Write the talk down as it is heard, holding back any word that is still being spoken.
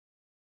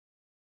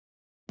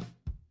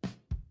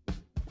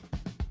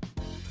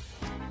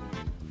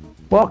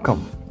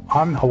Welcome,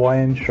 I'm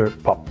Hawaiian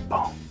Shirt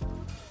Papa.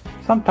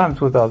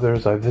 Sometimes with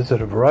others I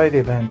visit a variety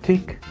of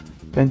antique,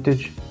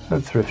 vintage,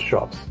 and thrift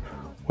shops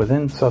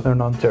within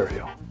southern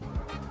Ontario.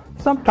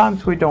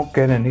 Sometimes we don't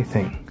get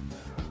anything.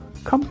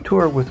 Come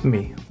tour with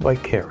me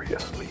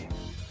vicariously.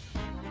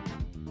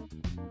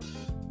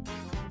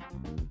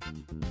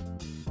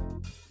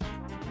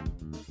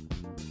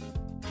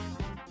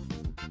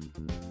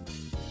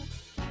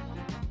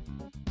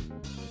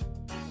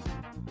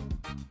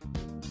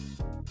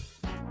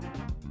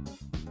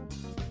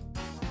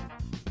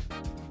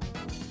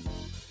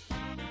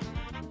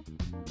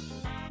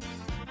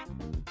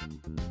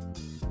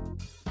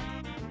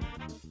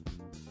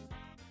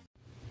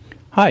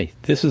 Hi,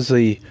 this is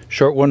a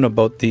short one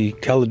about the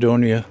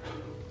Caledonia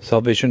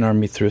Salvation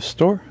Army thrift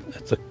store.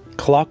 It's a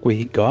clock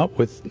we got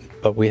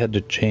but we had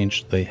to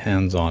change the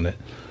hands on it.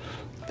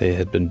 They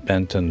had been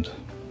bent and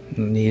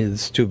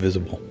it's too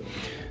visible.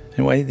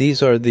 Anyway,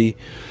 these are the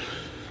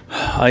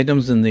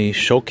items in the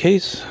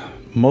showcase,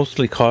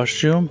 mostly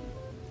costume.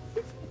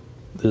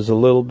 There's a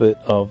little bit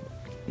of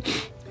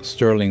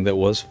sterling that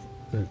was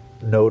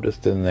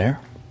noticed in there.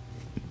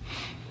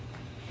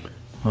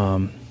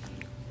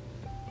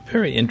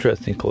 Very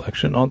interesting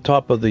collection. On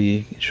top of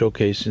the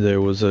showcase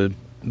there was a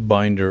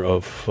binder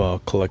of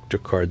collector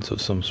cards of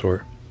some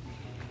sort.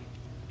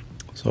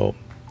 So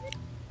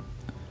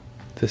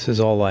this is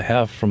all I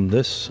have from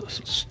this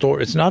store.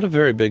 It's not a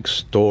very big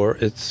store.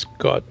 It's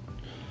got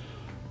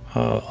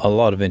a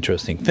lot of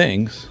interesting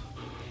things.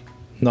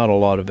 Not a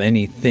lot of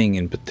anything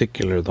in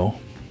particular though.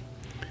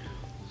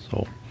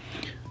 So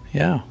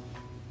yeah,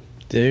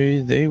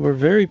 they were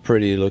very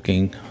pretty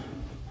looking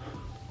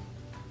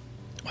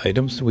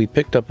items. We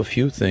picked up a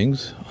few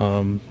things.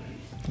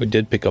 We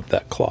did pick up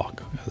that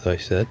clock, as I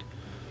said.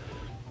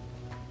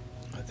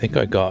 I think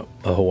I got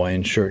a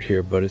Hawaiian shirt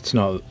here, but it's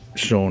not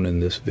shown in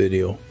this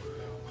video,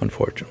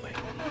 unfortunately.